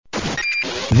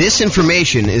This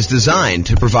information is designed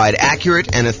to provide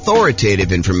accurate and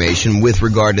authoritative information with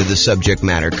regard to the subject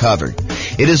matter covered.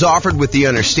 It is offered with the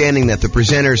understanding that the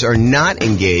presenters are not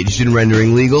engaged in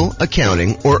rendering legal,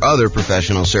 accounting, or other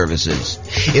professional services.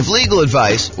 If legal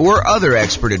advice or other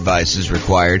expert advice is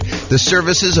required, the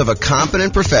services of a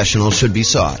competent professional should be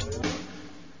sought.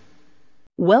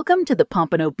 Welcome to the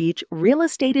Pompano Beach Real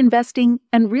Estate Investing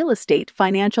and Real Estate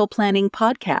Financial Planning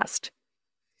Podcast.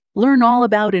 Learn all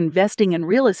about investing in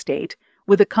real estate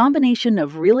with a combination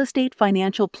of real estate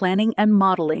financial planning and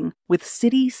modeling with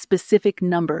city-specific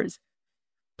numbers,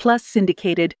 plus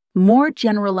syndicated, more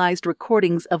generalized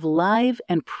recordings of live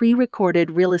and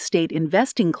pre-recorded real estate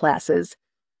investing classes.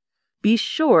 Be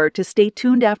sure to stay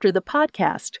tuned after the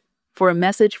podcast for a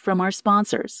message from our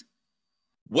sponsors.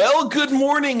 Well, good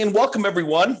morning and welcome,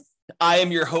 everyone. I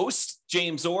am your host,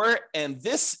 James Orr, and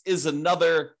this is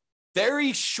another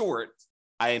very short,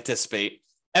 I anticipate,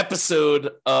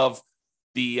 episode of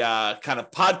the kind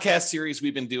of podcast series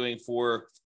we've been doing for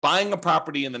buying a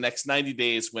property in the next 90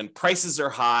 days when prices are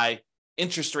high,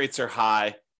 interest rates are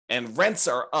high, and rents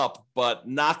are up, but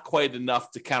not quite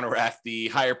enough to counteract the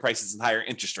higher prices and higher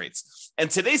interest rates. And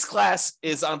today's class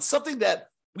is on something that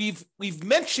we've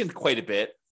mentioned quite a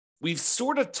bit. We've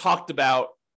sort of talked about,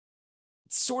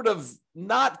 sort of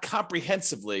not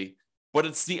comprehensively, but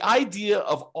it's the idea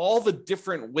of all the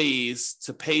different ways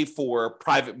to pay for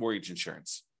private mortgage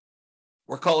insurance.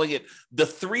 We're calling it the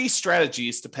 3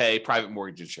 strategies to pay private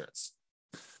mortgage insurance.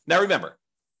 Now, remember,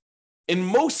 in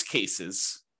most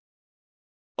cases,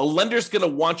 a lender's going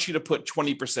to want you to put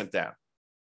 20% down.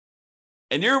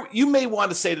 And you may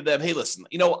want to say to them, hey, listen,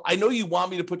 I know you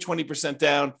want me to put 20%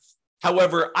 down.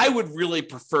 However, I would really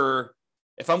prefer,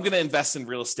 if I'm going to invest in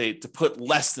real estate, to put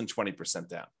less than 20%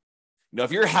 down.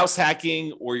 If you're house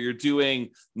hacking or you're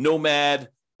doing nomad,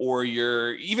 or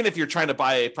even if you're trying to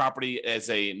buy a property as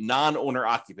a non-owner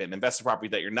occupant, invest in property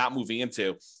that you're not moving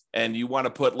into, and you want to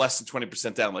put less than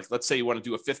 20% down, like let's say you want to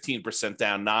do a 15%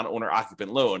 down non-owner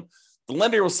occupant loan, the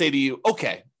lender will say to you,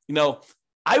 okay,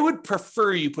 I would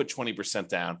prefer you put 20%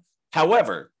 down.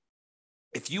 However,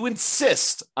 if you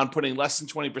insist on putting less than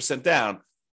 20% down,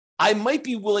 I might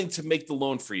be willing to make the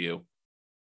loan for you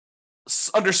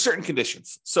under certain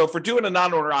conditions. So if we're doing a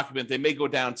non-owner occupant, they may go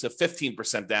down to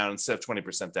 15% down instead of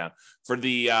 20% down. For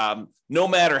the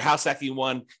nomad or house hacking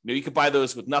one, you could buy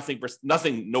those with nothing,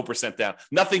 no percent down,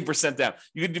 nothing percent down.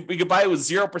 You could buy it with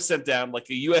 0% down, like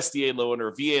a USDA loan or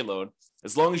a VA loan,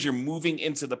 as long as you're moving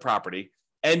into the property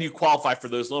and you qualify for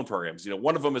those loan programs.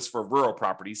 One of them is for rural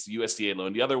properties, the USDA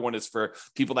loan. The other one is for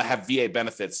people that have VA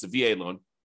benefits, the VA loan.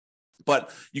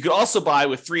 But you could also buy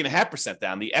with 3.5%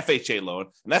 down, the FHA loan.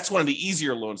 And that's one of the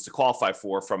easier loans to qualify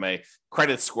for from a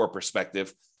credit score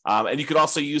perspective. And you could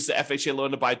also use the FHA loan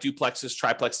to buy duplexes,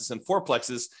 triplexes, and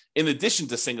fourplexes in addition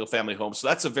to single family homes. So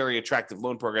that's a very attractive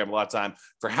loan program a lot of time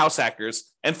for house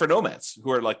hackers and for nomads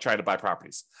who are like trying to buy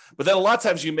properties. But then a lot of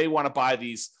times you may want to buy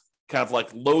these kind of like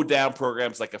low down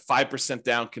programs, like a 5%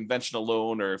 down conventional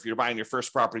loan, or if you're buying your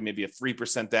first property, maybe a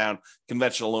 3% down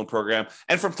conventional loan program.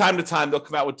 And from time to time, they'll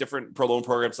come out with different pro loan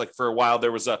programs. Like for a while,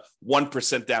 there was a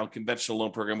 1% down conventional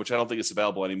loan program, which I don't think is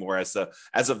available anymore as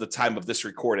of the time of this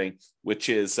recording, which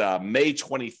is May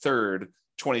 23rd,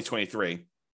 2023.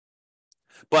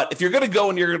 But if you're going to go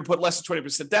and you're going to put less than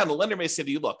 20% down, the lender may say to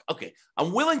you, look, okay,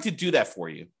 I'm willing to do that for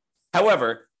you.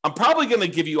 However, I'm probably going to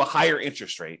give you a higher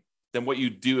interest rate than what you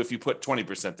do if you put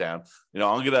 20% down.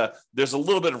 There's a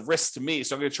little bit of risk to me,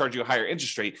 so I'm going to charge you a higher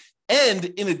interest rate. And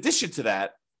in addition to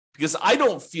that, because I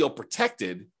don't feel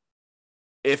protected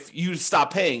if you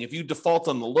stop paying, if you default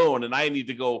on the loan and I need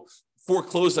to go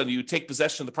foreclose on you, take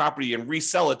possession of the property and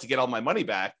resell it to get all my money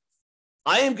back,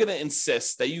 I am going to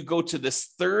insist that you go to this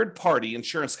third-party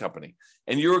insurance company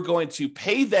and you're going to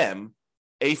pay them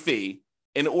a fee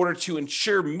in order to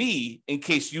insure me in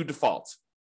case you default.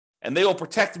 And they will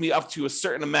protect me up to a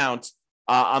certain amount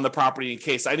on the property in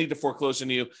case I need to foreclose on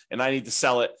you and I need to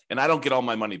sell it and I don't get all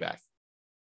my money back.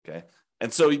 Okay.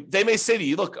 And so they may say to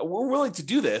you, look, we're willing to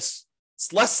do this.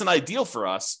 It's less than ideal for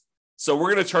us. So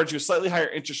we're going to charge you a slightly higher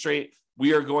interest rate.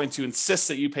 We are going to insist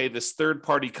that you pay this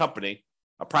third-party company,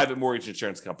 a private mortgage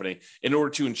insurance company, in order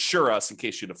to insure us in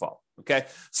case you default. Okay.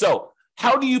 So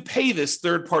how do you pay this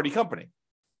third-party company?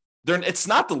 It's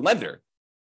not the lender.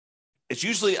 It's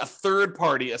usually a third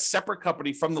party, a separate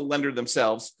company from the lender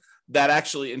themselves that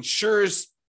actually insures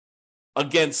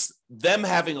against them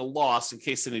having a loss in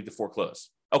case they need to foreclose.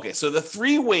 Okay, so the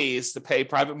 3 ways to pay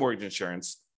private mortgage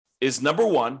insurance is, number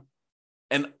 1,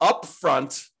 an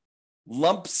upfront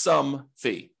lump sum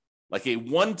fee, like a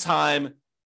one-time,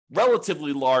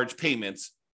 relatively large payment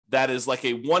that is like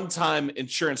a one-time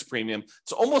insurance premium.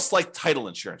 It's almost like title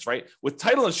insurance, right? With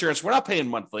title insurance, we're not paying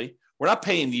monthly. We're not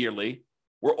paying yearly.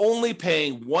 We're only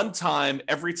paying one time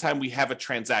every time we have a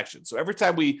transaction. So every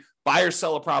time we buy or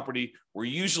sell a property, we're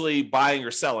usually buying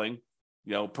or selling,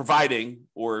 providing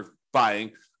or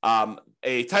buying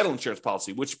a title insurance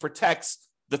policy, which protects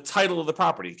the title of the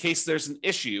property in case there's an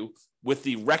issue with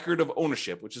the record of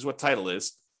ownership, which is what title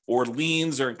is, or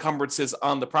liens or encumbrances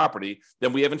on the property.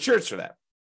 Then we have insurance for that.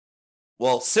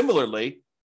 Well, similarly,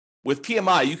 with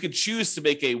PMI, you could choose to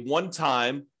make a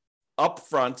one-time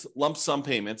upfront lump sum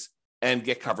payment and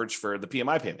get coverage for the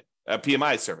PMI payment,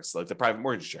 PMI service, like the private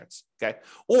mortgage insurance, okay?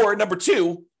 Or number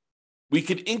two, we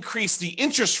could increase the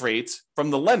interest rate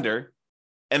from the lender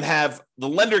and have the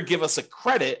lender give us a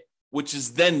credit, which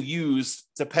is then used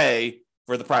to pay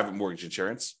for the private mortgage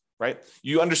insurance, right?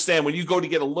 You understand when you go to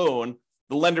get a loan,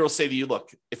 the lender will say to you, look,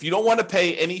 if you don't want to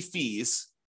pay any fees,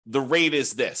 the rate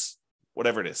is this,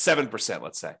 whatever it is, 7%,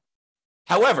 let's say.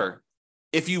 However,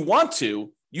 if you want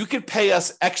to, you could pay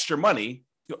us extra money.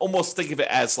 You almost think of it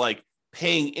as like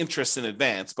paying interest in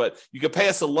advance, but you could pay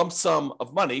us a lump sum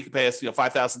of money. You could pay us,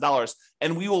 $5,000,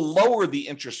 and we will lower the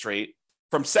interest rate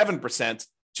from 7%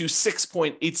 to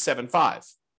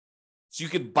 6.875. So you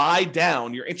could buy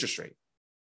down your interest rate.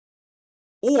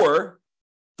 Or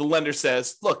the lender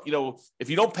says, look, if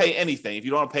you don't pay anything, if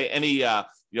you don't want to pay any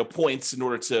points in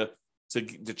order to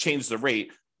change the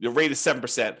rate is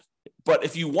 7%. But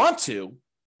if you want to,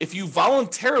 if you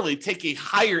voluntarily take a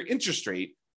higher interest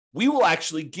rate, we will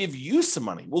actually give you some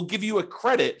money. We'll give you a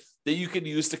credit that you can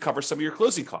use to cover some of your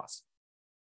closing costs.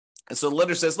 And so the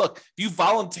lender says, look, if you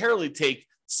voluntarily take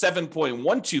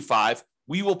 7.125,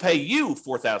 we will pay you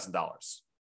 $4,000.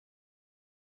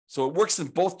 So it works in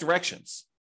both directions.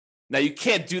 Now, you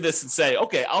can't do this and say,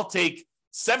 okay, I'll take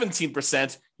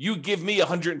 17%, you give me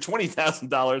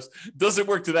 $120,000. Doesn't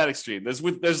work to that extreme.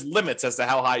 There's limits as to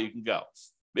how high you can go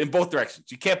in both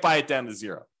directions. You can't buy it down to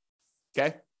zero,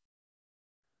 okay?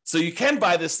 So you can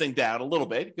buy this thing down a little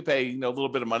bit. You can pay, a little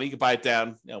bit of money. You can buy it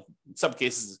down, in some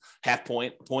cases, half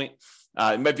point. You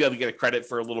might be able to get a credit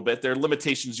for a little bit. There are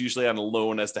limitations usually on a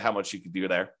loan as to how much you can do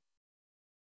there.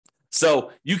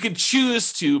 So you can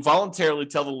choose to voluntarily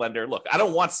tell the lender, look, I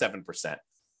don't want 7%.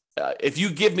 If you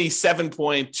give me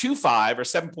 7.25 or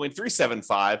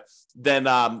 7.375,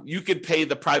 then you could pay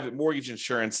the private mortgage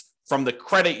insurance from the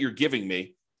credit you're giving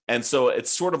me. And so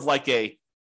it's sort of like a,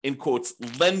 in quotes,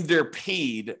 lender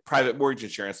paid private mortgage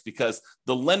insurance because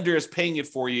the lender is paying it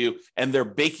for you and they're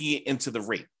baking it into the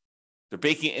rate. They're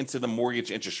baking it into the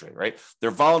mortgage interest rate, right?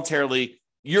 You're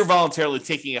voluntarily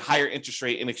taking a higher interest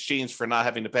rate in exchange for not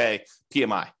having to pay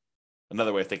PMI.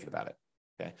 Another way of thinking about it.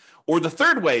 Okay. Or the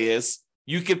third way is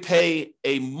you could pay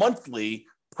a monthly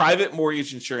private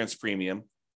mortgage insurance premium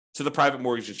to the private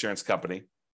mortgage insurance company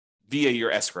via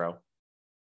your escrow,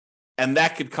 and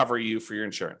that could cover you for your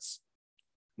insurance.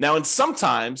 Now, and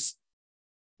sometimes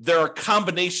there are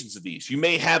combinations of these. You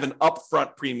may have an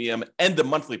upfront premium and a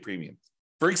monthly premium.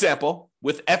 For example,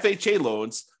 with FHA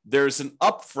loans, there's an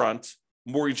upfront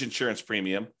mortgage insurance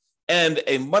premium and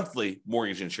a monthly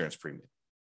mortgage insurance premium.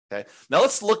 Okay. Now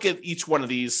let's look at each one of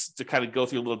these to kind of go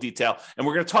through a little detail. And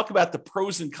we're going to talk about the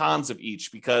pros and cons of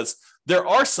each because there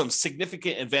are some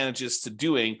significant advantages to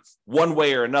doing one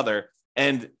way or another.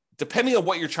 And depending on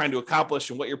what you're trying to accomplish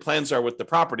and what your plans are with the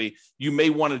property, you may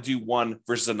want to do one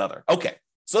versus another. Okay.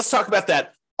 So let's talk about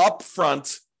that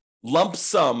upfront lump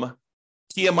sum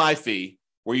PMI fee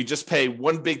where you just pay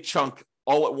one big chunk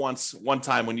all at once, one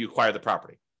time when you acquire the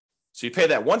property. So you pay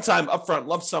that one-time upfront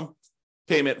lump sum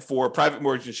payment for private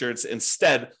mortgage insurance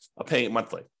instead of paying it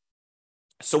monthly.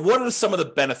 So what are some of the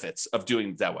benefits of doing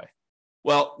it that way?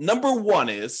 Well, number one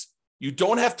is you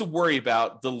don't have to worry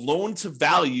about the loan to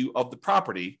value of the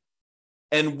property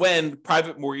and when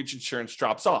private mortgage insurance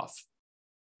drops off.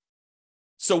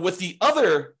 So with the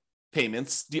other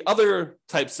payments, the other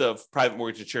types of private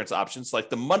mortgage insurance options, like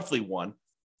the monthly one,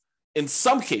 in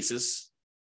some cases,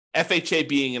 FHA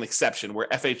being an exception, where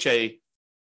FHA,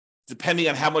 depending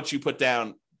on how much you put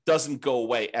down, doesn't go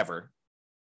away ever.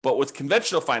 But with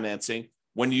conventional financing,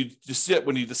 when you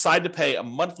decide to pay a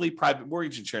monthly private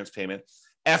mortgage insurance payment,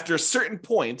 after a certain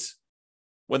point,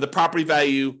 when the property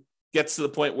value gets to the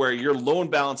point where your loan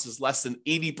balance is less than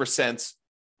 80%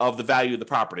 of the value of the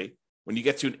property, when you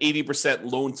get to an 80%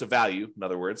 loan to value, in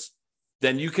other words,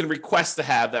 then you can request to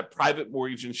have that private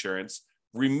mortgage insurance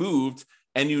removed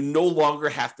and you no longer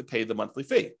have to pay the monthly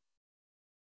fee.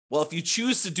 Well, if you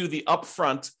choose to do the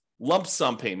upfront lump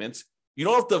sum payment, you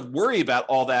don't have to worry about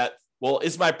all that. Well,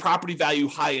 is my property value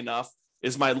high enough?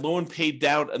 Is my loan paid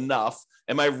down enough?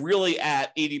 Am I really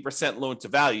at 80% loan to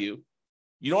value?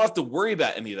 You don't have to worry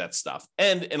about any of that stuff.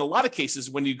 And in a lot of cases,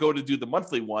 when you go to do the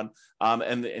monthly one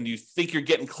and you think you're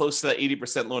getting close to that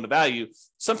 80% loan to value,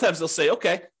 sometimes they'll say,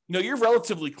 okay, you're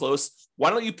relatively close. Why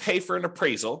don't you pay for an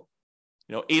appraisal?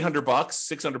 $800,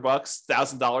 $600,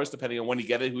 $1,000, depending on when you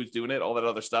get it, who's doing it, all that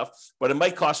other stuff. But it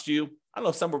might cost you, I don't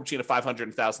know, somewhere between $500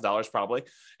 and $1,000 probably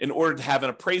in order to have an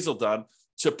appraisal done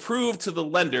to prove to the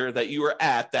lender that you are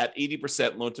at that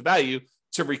 80% loan to value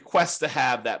to request to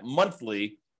have that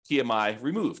monthly PMI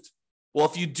removed. Well,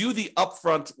 if you do the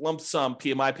upfront lump sum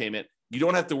PMI payment, you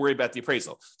don't have to worry about the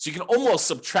appraisal. So you can almost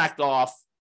subtract off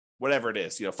whatever it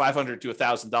is, $500 to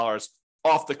 $1,000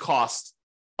 off the cost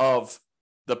of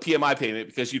the PMI payment,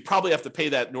 because you'd probably have to pay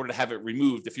that in order to have it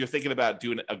removed if you're thinking about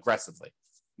doing it aggressively.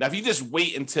 Now, if you just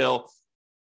wait until,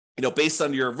 based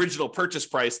on your original purchase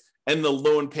price and the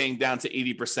loan paying down to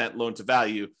 80% loan to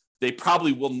value, they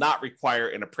probably will not require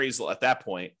an appraisal at that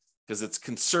point because it's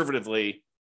conservatively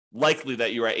likely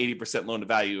that you're at 80% loan to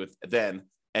value then,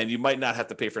 and you might not have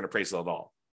to pay for an appraisal at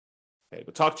all. Okay,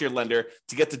 but talk to your lender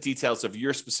to get the details of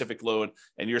your specific loan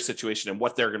and your situation and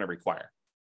what they're going to require.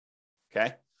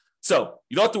 Okay, so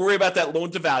you don't have to worry about that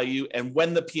loan to value and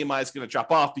when the PMI is going to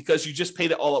drop off because you just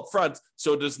paid it all up front,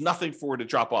 so there's nothing for it to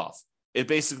drop off. It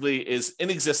basically is in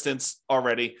existence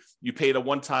already. You paid a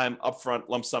one-time upfront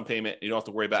lump sum payment. You don't have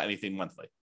to worry about anything monthly.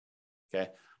 Okay,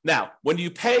 now when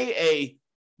you pay a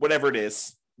whatever it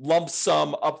is, lump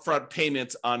sum upfront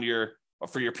payment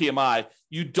for your PMI,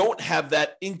 you don't have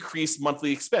that increased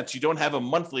monthly expense. You don't have a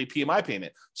monthly PMI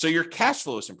payment. So your cash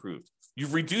flow is improved.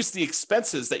 You've reduced the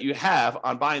expenses that you have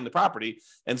on buying the property.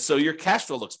 And so your cash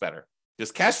flow looks better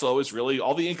because cash flow is really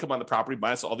all the income on the property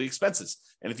minus all the expenses.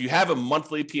 And if you have a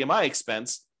monthly PMI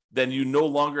expense, then you no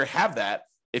longer have that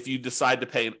if you decide to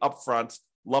pay an upfront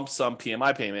lump sum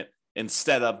PMI payment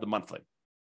instead of the monthly.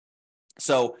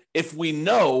 So if we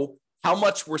know how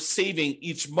much we're saving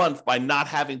each month by not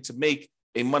having to make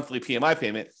a monthly PMI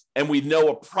payment, and we know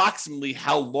approximately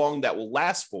how long that will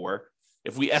last for,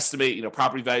 if we estimate,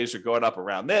 property values are going up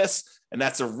around this, and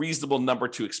that's a reasonable number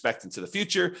to expect into the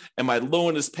future, and my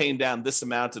loan is paying down this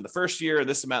amount in the first year,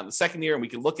 this amount in the second year, and we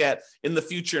can look at in the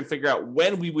future and figure out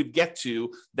when we would get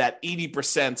to that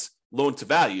 80% loan to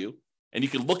value. And you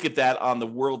can look at that on the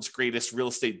world's greatest real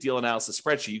estate deal analysis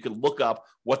spreadsheet. You can look up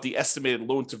what the estimated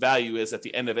loan to value is at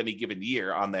the end of any given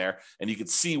year on there. And you can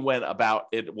see when about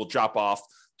it will drop off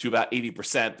to about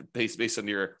 80% based on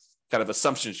your kind of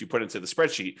assumptions you put into the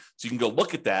spreadsheet. So you can go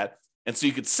look at that. And so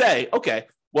you could say, okay,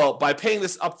 well, by paying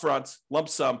this upfront lump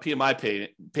sum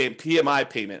PMI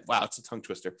payment, wow, it's a tongue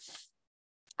twister,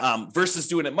 versus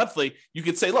doing it monthly, you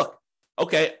could say, look,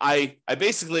 okay, I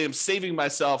basically am saving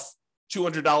myself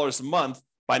 $200 a month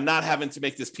by not having to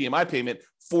make this PMI payment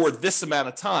for this amount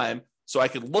of time. So I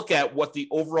could look at what the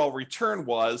overall return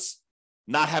was,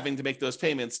 not having to make those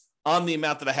payments on the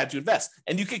amount that I had to invest.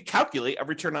 And you could calculate a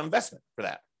return on investment for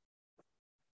that.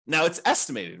 Now it's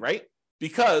estimated, right?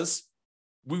 Because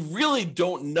we really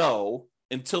don't know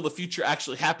until the future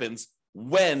actually happens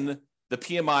when the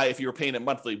PMI, if you were paying it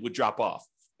monthly, would drop off.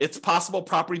 It's possible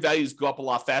property values go up a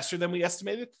lot faster than we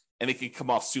estimated, and it could come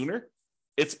off sooner.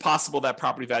 It's possible that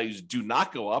property values do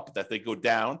not go up, that they go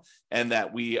down, and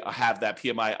that we have that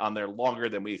PMI on there longer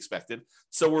than we expected.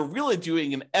 So we're really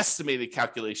doing an estimated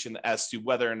calculation as to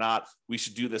whether or not we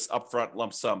should do this upfront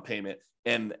lump sum payment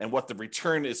and what the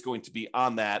return is going to be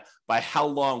on that by how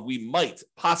long we might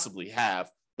possibly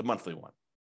have the monthly one.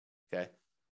 Okay.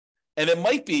 And it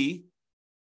might be,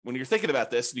 when you're thinking about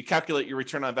this, you calculate your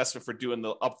return on investment for doing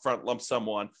the upfront lump sum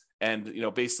one, and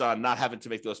based on not having to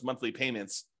make those monthly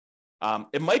payments,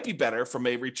 it might be better from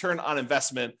a return on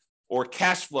investment or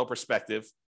cash flow perspective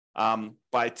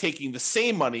by taking the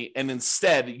same money and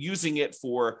instead using it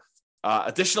for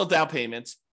additional down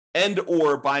payments and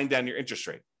or buying down your interest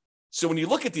rate. So when you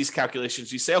look at these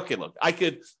calculations, you say, okay, look,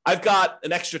 I've got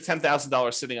an extra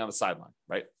 $10,000 sitting on the sideline,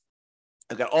 right?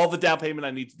 I've got all the down payment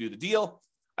I need to do the deal.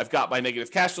 I've got my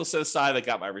negative cash flow set aside. I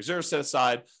got my reserves set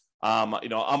aside. I'm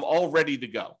all ready to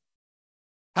go.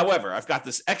 However, I've got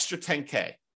this extra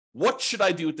 10K. What should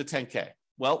I do with the 10K?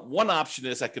 Well, one option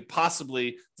is I could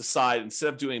possibly decide, instead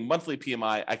of doing monthly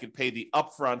PMI, I could pay the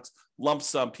upfront lump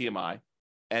sum PMI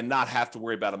and not have to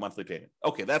worry about a monthly payment.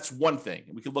 Okay, that's one thing.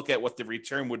 We could look at what the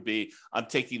return would be on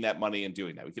taking that money and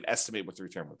doing that. We could estimate what the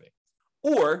return would be.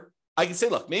 Or I can say,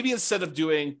 look, maybe instead of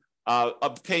doing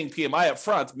paying PMI up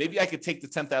front, maybe I could take the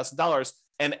 $10,000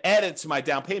 and add it to my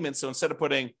down payment. So instead of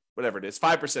putting whatever it is,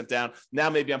 5% down, now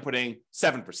maybe I'm putting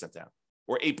 7% down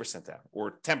or 8% down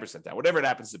or 10% down, whatever it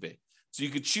happens to be. So you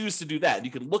could choose to do that. And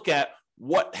you can look at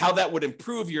how that would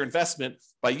improve your investment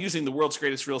by using the world's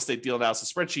greatest real estate deal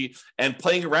analysis spreadsheet and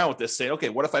playing around with this, saying, okay,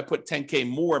 what if I put 10K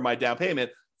more in my down payment?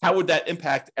 How would that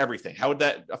impact everything? How would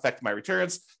that affect my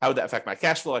returns? How would that affect my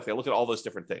cash flow? Like, I look at all those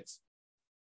different things.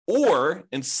 Or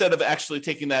instead of actually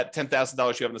taking that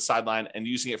 $10,000 you have on the sideline and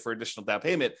using it for additional down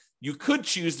payment, you could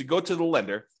choose to go to the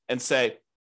lender and say,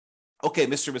 okay,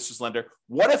 Mr. and Mrs. Lender,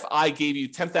 what if I gave you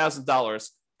 $10,000?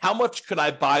 How much could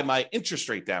I buy my interest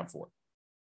rate down for?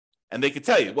 And they could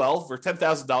tell you, well, for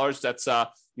 $10,000, that's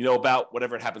about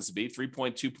whatever it happens to be,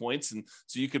 3.2 points. And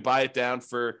so you could buy it down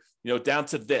for, down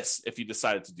to this if you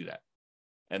decided to do that.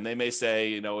 And they may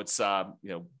say, it's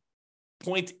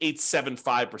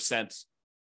 0.875%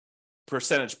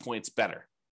 percentage points better.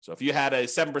 So if you had a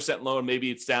 7% loan,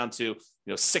 maybe it's down to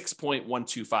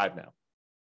 6.125 now.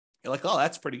 You're like, oh,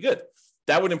 that's pretty good.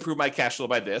 That would improve my cash flow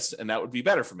by this, and that would be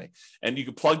better for me. And you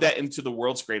could plug that into the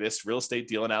world's greatest real estate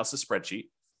deal analysis spreadsheet,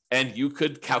 and you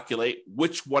could calculate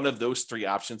which one of those three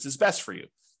options is best for you.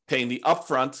 Paying the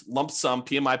upfront lump sum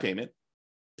PMI payment,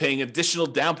 paying additional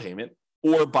down payment,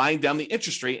 or buying down the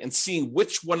interest rate and seeing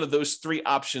which one of those three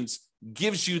options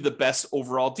gives you the best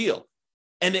overall deal.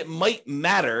 And it might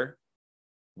matter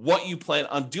what you plan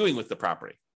on doing with the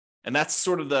property. And that's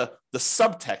sort of the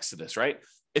subtext of this, right?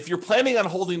 If you're planning on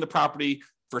holding the property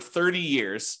for 30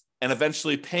 years and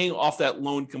eventually paying off that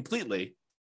loan completely,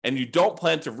 and you don't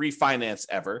plan to refinance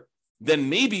ever, then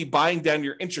maybe buying down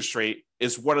your interest rate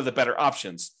is one of the better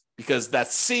options because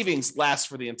that savings lasts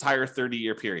for the entire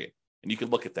 30-year period. And you can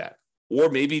look at that. Or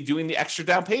maybe doing the extra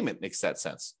down payment makes that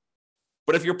sense.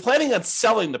 But if you're planning on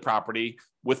selling the property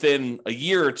within a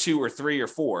year or two or three or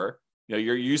four,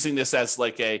 you're using this as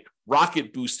like a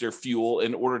rocket booster fuel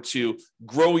in order to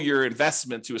grow your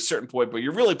investment to a certain point, but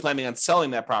you're really planning on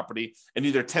selling that property and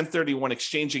either 1031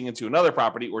 exchanging into another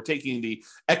property or taking the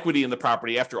equity in the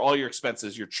property after all your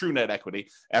expenses, your true net equity,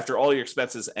 after all your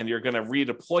expenses, and you're going to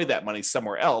redeploy that money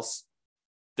somewhere else,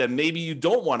 then maybe you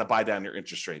don't want to buy down your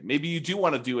interest rate. Maybe you do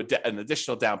want to do an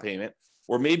additional down payment,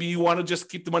 or maybe you want to just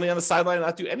keep the money on the sideline and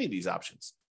not do any of these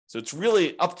options. So it's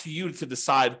really up to you to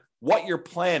decide what your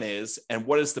plan is and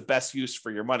what is the best use for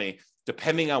your money,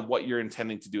 depending on what you're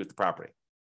intending to do with the property.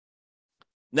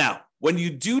 Now, when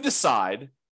you do decide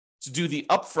to do the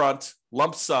upfront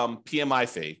lump sum PMI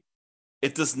fee,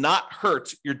 it does not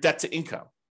hurt your debt to income,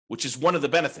 which is one of the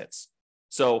benefits.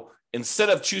 So instead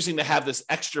of choosing to have this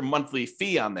extra monthly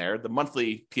fee on there, the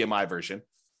monthly PMI version,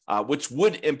 which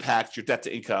would impact your debt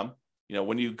to income,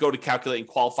 when you go to calculate and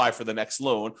qualify for the next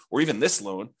loan or even this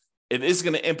loan, it is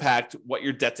going to impact what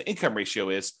your debt to income ratio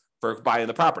is for buying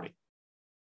the property.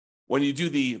 When you do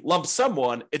the lump sum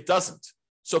one, it doesn't.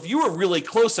 So if you were really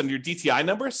close on your DTI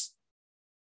numbers,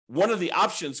 one of the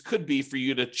options could be for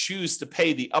you to choose to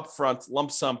pay the upfront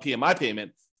lump sum PMI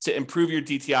payment to improve your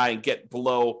DTI and get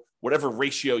below whatever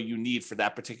ratio you need for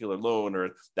that particular loan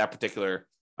or that particular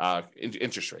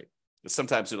interest rate. Because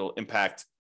sometimes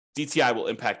DTI will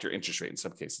impact your interest rate in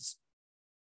some cases.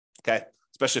 Okay.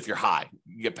 Especially if you're high,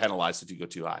 you get penalized if you go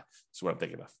too high. That's what I'm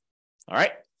thinking of. All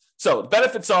right. So the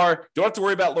benefits are, don't have to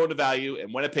worry about loan to value.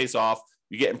 And when it pays off,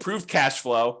 you get improved cash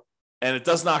flow and it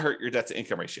does not hurt your debt to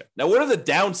income ratio. Now, what are the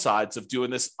downsides of doing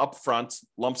this upfront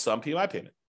lump sum PMI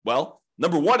payment? Well,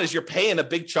 number one is you're paying a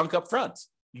big chunk up front.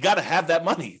 You got to have that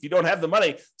money. If you don't have the money,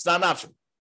 it's not an option.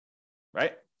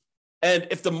 Right. And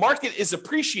if the market is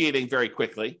appreciating very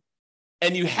quickly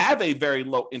and you have a very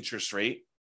low interest rate,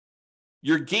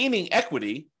 you're gaining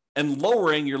equity and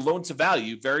lowering your loan to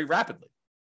value very rapidly,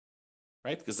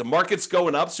 right? Because the market's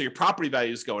going up, so your property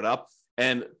value is going up,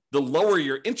 and the lower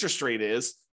your interest rate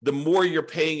is, the more you're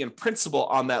paying in principal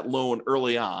on that loan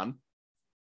early on.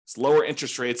 It's lower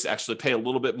interest rates actually pay a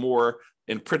little bit more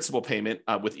in principal payment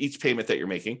with each payment that you're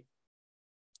making.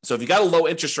 So if you got a low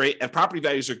interest rate and property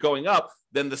values are going up,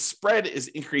 then the spread is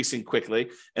increasing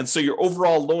quickly. And so your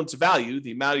overall loan to value,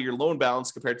 the amount of your loan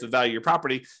balance compared to the value of your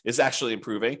property, is actually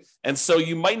improving. And so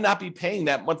you might not be paying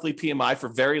that monthly PMI for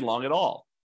very long at all.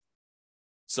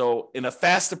 So in a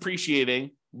fast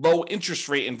appreciating, low interest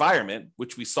rate environment,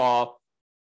 which we saw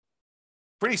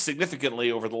pretty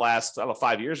significantly over the last,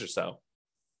 5 years or so,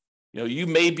 you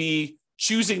may be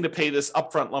choosing to pay this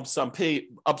upfront lump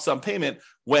sum payment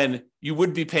when you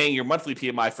would be paying your monthly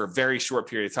PMI for a very short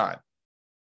period of time.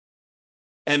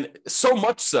 And so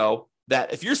much so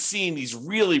that if you're seeing these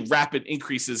really rapid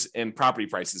increases in property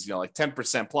prices, like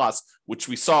 10% plus, which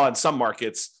we saw in some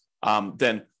markets,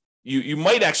 then you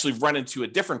might actually run into a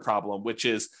different problem, which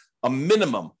is a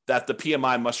minimum that the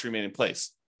PMI must remain in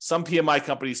place. Some PMI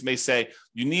companies may say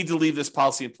you need to leave this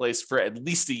policy in place for at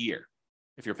least a year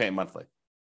if you're paying monthly.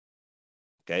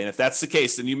 Okay, and if that's the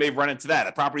case, then you may run into that.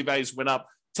 If property values went up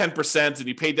 10% and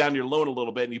you pay down your loan a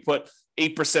little bit and you put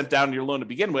 8% down your loan to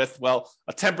begin with, well,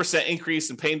 a 10% increase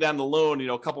in paying down the loan,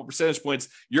 a couple percentage points,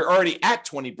 you're already at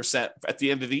 20% at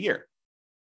the end of the year.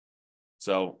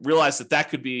 So realize that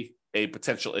could be a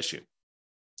potential issue.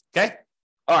 Okay.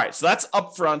 All right. So that's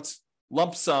upfront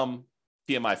lump sum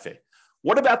PMI fee.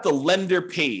 What about the lender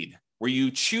paid, where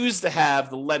you choose to have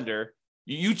the lender,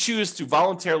 you choose to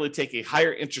voluntarily take a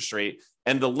higher interest rate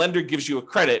and the lender gives you a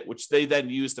credit, which they then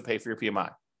use to pay for your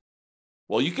PMI?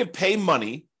 Well, you could pay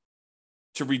money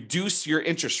to reduce your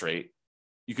interest rate.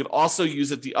 You could also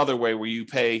use it the other way, where you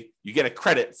get a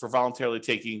credit for voluntarily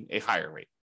taking a higher rate.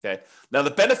 Okay. Now,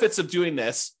 the benefits of doing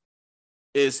this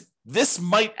is this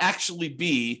might actually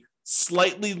be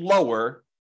slightly lower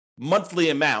monthly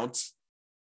amount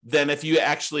than if you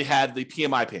actually had the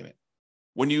PMI payment.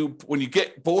 When you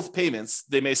get both payments,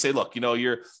 they may say, look,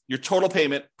 your total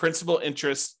payment, principal,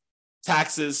 interest,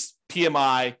 taxes,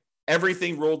 PMI,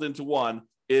 everything rolled into one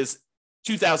is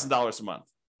 $2,000 a month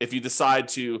if you decide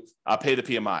to pay the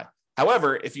PMI.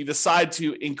 However, if you decide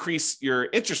to increase your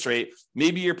interest rate,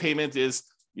 maybe your payment is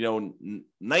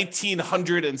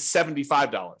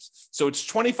 $1,975. So it's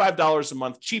 $25 a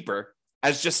month cheaper,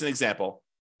 as just an example,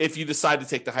 if you decide to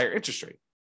take the higher interest rate.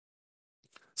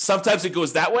 Sometimes it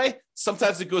goes that way.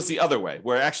 Sometimes it goes the other way,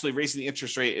 where actually raising the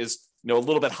interest rate is a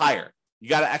little bit higher. You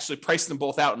got to actually price them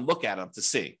both out and look at them to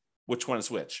see which one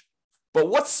is which. But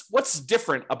what's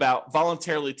different about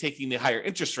voluntarily taking the higher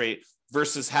interest rate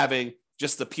versus having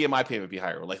just the PMI payment be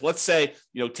higher? Like, let's say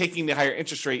taking the higher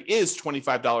interest rate is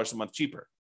 $25 a month cheaper.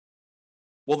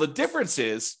 Well, the difference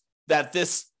is that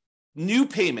this new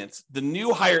payment, the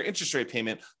new higher interest rate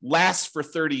payment, lasts for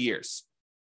 30 years.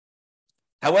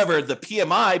 However, the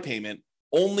PMI payment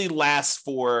only lasts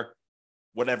for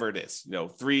whatever it is,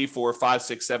 3, 4, 5,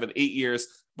 6, 7, 8 years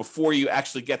before you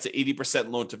actually get to 80%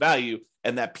 loan to value.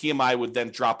 And that PMI would then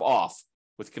drop off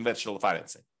with conventional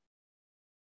financing.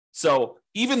 So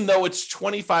even though it's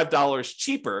 $25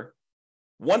 cheaper,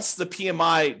 once the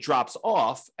PMI drops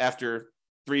off after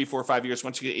 3, 4, 5 years,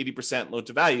 once you get 80% loan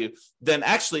to value, then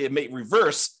actually it may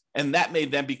reverse, and that may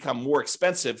then become more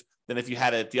expensive than if you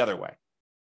had it the other way.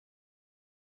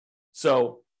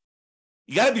 So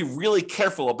you got to be really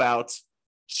careful about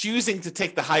choosing to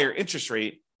take the higher interest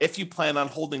rate if you plan on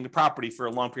holding the property for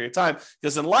a long period of time,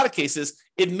 because in a lot of cases,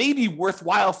 it may be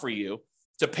worthwhile for you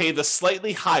to pay the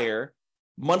slightly higher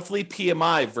monthly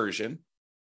PMI version,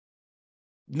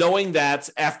 knowing that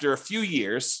after a few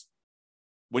years,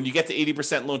 when you get to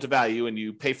 80% loan to value and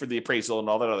you pay for the appraisal and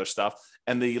all that other stuff,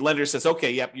 and the lender says,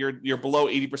 okay, yep, you're below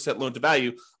 80% loan to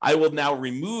value, I will now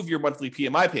remove your monthly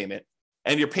PMI payment,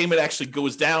 and your payment actually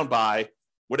goes down by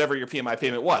whatever your PMI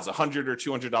payment was, $100 or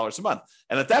 $200 a month.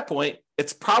 And at that point,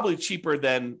 it's probably cheaper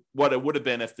than what it would have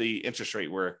been if the interest rate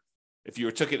if you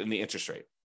took it in the interest rate.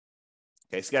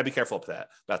 Okay, so you got to be careful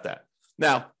about that.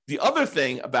 Now, the other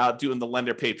thing about doing the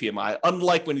lender pay PMI,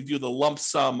 unlike when you do the lump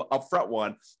sum upfront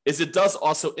one, is it does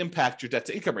also impact your debt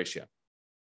to income ratio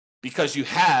because you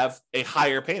have a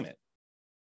higher payment.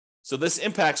 So this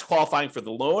impacts qualifying for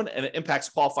the loan, and it impacts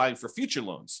qualifying for future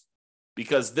loans,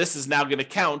 because this is now going to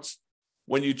count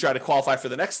when you try to qualify for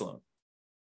the next loan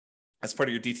as part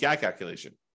of your DTI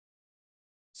calculation.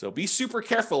 So be super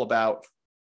careful about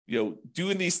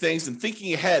doing these things and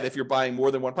thinking ahead if you're buying more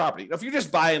than one property. Now, if you're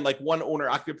just buying like one owner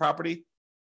occupied property,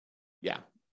 yeah,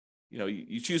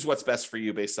 you choose what's best for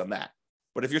you based on that.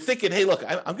 But if you're thinking, hey, look,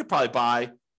 I'm going to probably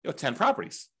buy 10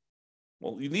 properties.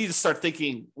 Well, you need to start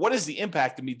thinking, what is the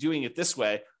impact of me doing it this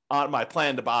way on my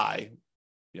plan to buy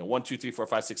 1, 2, 3, 4,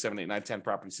 5, 6, 7, 8, 9, 10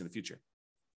 properties in the future?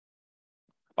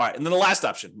 All right. And then the last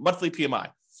option, monthly PMI.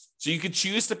 So you could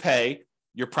choose to pay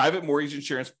your private mortgage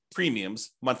insurance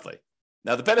premiums monthly.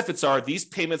 Now, the benefits are these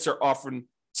payments are often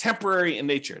temporary in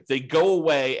nature. They go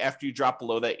away after you drop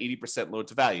below that 80% loan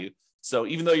to value. So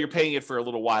even though you're paying it for a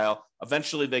little while,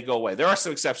 eventually they go away. There are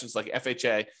some exceptions like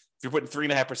FHA. If you're putting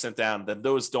 3.5% down, then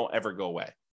those don't ever go away.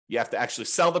 You have to actually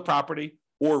sell the property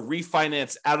or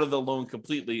refinance out of the loan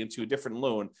completely into a different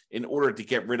loan in order to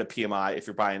get rid of PMI if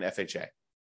you're buying FHA.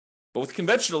 But with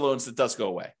conventional loans, it does go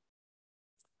away.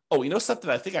 Oh, something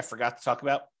I think I forgot to talk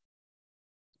about?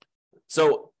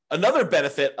 So another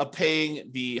benefit of paying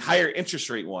the higher interest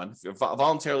rate one, if you're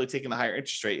voluntarily taking the higher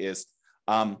interest rate, is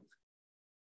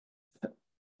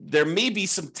there may be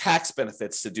some tax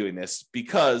benefits to doing this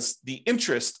because the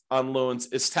interest on loans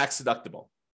is tax deductible.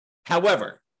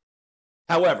 However,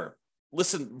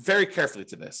 listen very carefully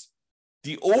to this.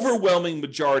 The overwhelming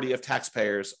majority of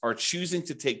taxpayers are choosing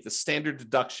to take the standard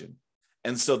deduction,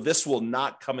 and so this will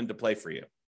not come into play for you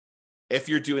if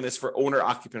you're doing this for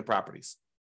owner-occupant properties.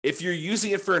 If you're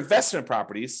using it for investment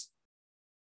properties,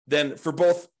 then for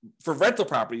rental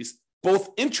properties, both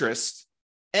interest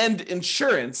and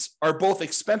insurance are both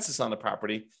expenses on the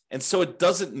property. And so it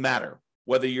doesn't matter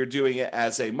whether you're doing it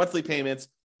as a monthly payment,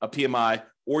 a PMI,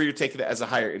 or you're taking it as a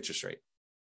higher interest rate.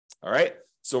 All right.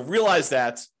 So realize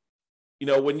that, if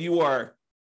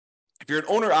you're an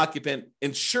owner occupant,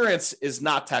 insurance is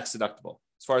not tax deductible,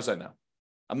 as far as I know.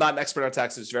 I'm not an expert on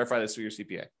taxes. Verify this with your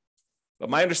CPA. But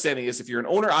my understanding is if you're an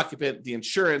owner occupant, the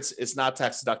insurance is not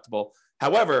tax deductible.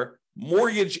 However,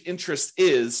 mortgage interest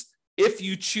is if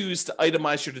you choose to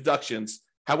itemize your deductions.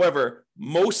 However,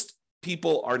 most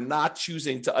people are not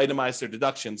choosing to itemize their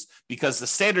deductions because the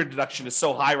standard deduction is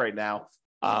so high right now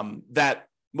that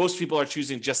most people are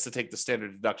choosing just to take the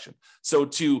standard deduction. So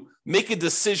to make a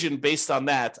decision based on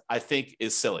that, I think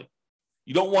is silly.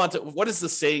 You don't want to, what is the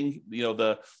saying?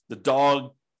 The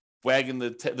dog wagging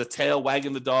the tail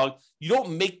wagging the dog. You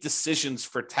don't make decisions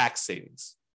for tax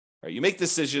savings, right? You make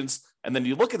decisions and then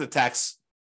you look at the tax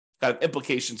kind of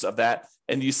implications of that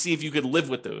and you see if you could live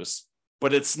with those.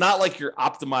 But it's not like you're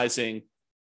optimizing.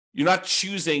 You're not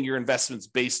choosing your investments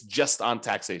based just on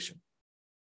taxation.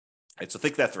 All right, so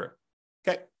think that through.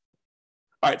 Okay.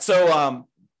 All right. So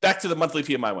back to the monthly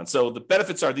PMI one. So the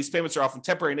benefits are these payments are often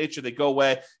temporary in nature. They go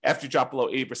away after you drop below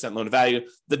 80% loan to value.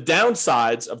 The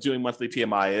downsides of doing monthly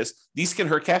PMI is these can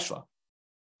hurt cash flow.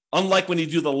 Unlike when you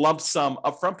do the lump sum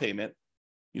upfront payment,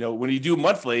 when you do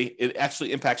monthly, it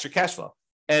actually impacts your cash flow.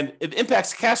 And it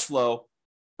impacts cash flow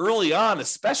early on,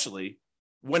 especially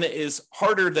when it is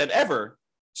harder than ever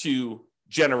to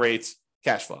generate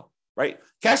cash flow, right?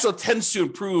 Cash flow tends to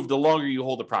improve the longer you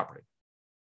hold a property.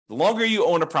 The longer you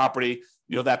own a property,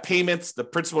 that payment, the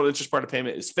principal and interest part of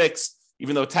payment is fixed,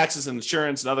 even though taxes and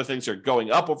insurance and other things are going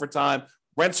up over time.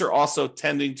 Rents are also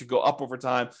tending to go up over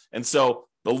time. And so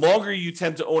the longer you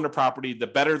tend to own a property, the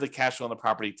better the cash flow on the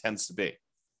property tends to be.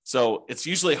 So it's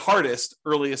usually hardest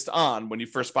earliest on when you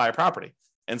first buy a property.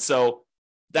 And so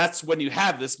that's when you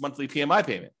have this monthly PMI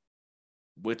payment,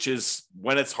 which is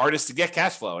when it's hardest to get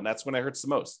cash flow. And that's when it hurts the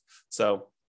most. So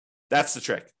that's the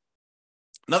trick.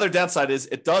 Another downside is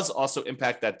it does also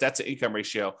impact that debt to income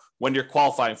ratio when you're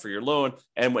qualifying for your loan,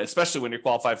 and especially when you're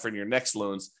qualifying for your next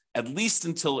loans, at least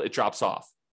until it drops off.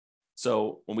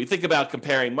 So when we think about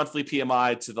comparing monthly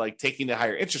PMI to taking the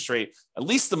higher interest rate, at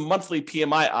least the monthly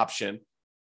PMI option,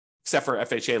 except for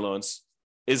FHA loans,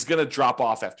 is going to drop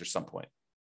off after some point.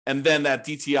 And then that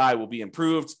DTI will be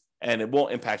improved and it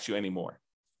won't impact you anymore.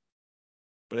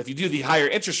 But if you do the higher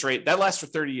interest rate, that lasts for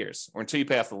 30 years or until you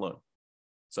pay off the loan.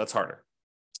 So that's harder.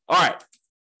 All right.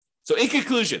 So in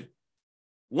conclusion,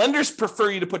 lenders prefer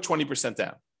you to put 20%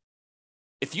 down.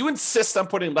 If you insist on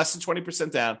putting less than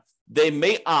 20% down, they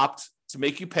may opt to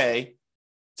make you pay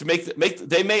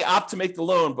they may opt to make the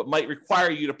loan, but might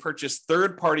require you to purchase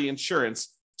third-party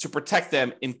insurance to protect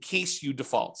them in case you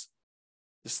default.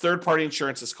 This third-party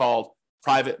insurance is called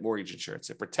private mortgage insurance.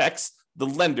 It protects the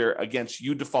lender against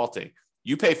you defaulting.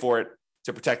 You pay for it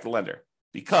to protect the lender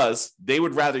because they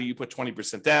would rather you put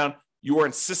 20% down. You are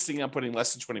insisting on putting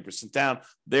less than 20% down.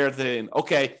 They're saying,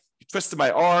 okay, you twisted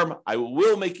my arm. I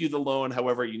will make you the loan.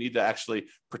 However, you need to actually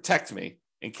protect me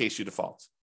in case you default.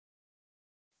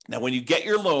 Now, when you get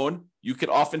your loan, you can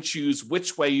often choose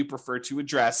which way you prefer to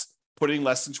address putting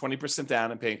less than 20%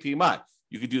 down and paying PMI.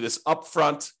 You could do this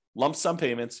upfront lump sum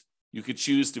payments. You could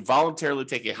choose to voluntarily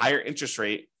take a higher interest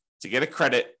rate to get a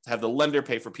credit to have the lender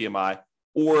pay for PMI,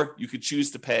 or you could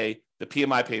choose to pay the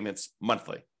PMI payments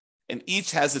monthly. And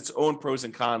each has its own pros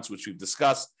and cons, which we've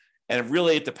discussed. And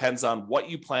really, it depends on what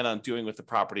you plan on doing with the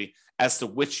property as to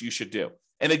which you should do.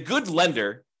 And a good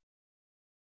lender,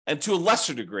 and to a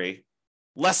lesser degree,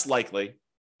 less likely,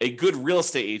 a good real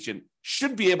estate agent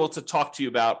should be able to talk to you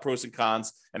about pros and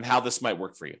cons and how this might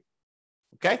work for you.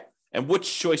 Okay? And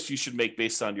which choice you should make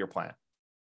based on your plan.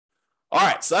 All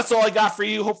right, so that's all I got for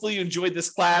you. Hopefully you enjoyed this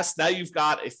class. Now you've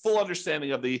got a full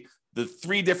understanding of the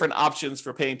three different options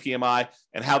for paying PMI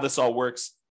and how this all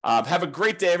works. Have a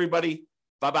great day, everybody.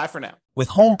 Bye-bye for now. With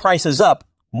home prices up,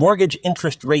 mortgage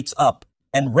interest rates up,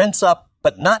 and rents up,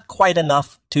 but not quite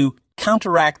enough to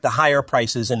counteract the higher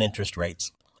prices and interest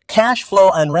rates. Cash flow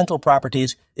on rental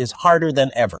properties is harder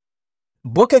than ever.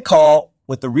 Book a call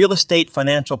with the Real Estate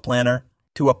Financial Planner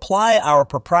to apply our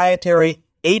proprietary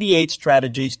 88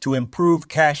 strategies to improve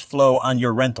cash flow on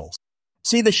your rentals.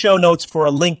 See the show notes for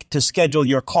a link to schedule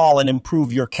your call and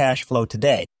improve your cash flow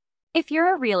today. If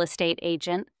you're a real estate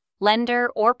agent, lender,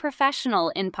 or professional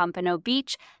in Pompano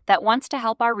Beach that wants to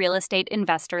help our real estate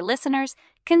investor listeners,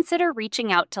 consider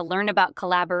reaching out to learn about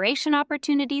collaboration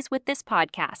opportunities with this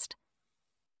podcast.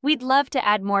 We'd love to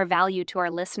add more value to our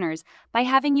listeners by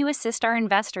having you assist our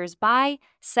investors buy,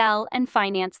 sell, and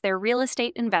finance their real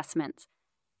estate investments.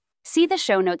 See the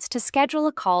show notes to schedule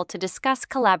a call to discuss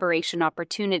collaboration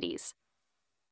opportunities.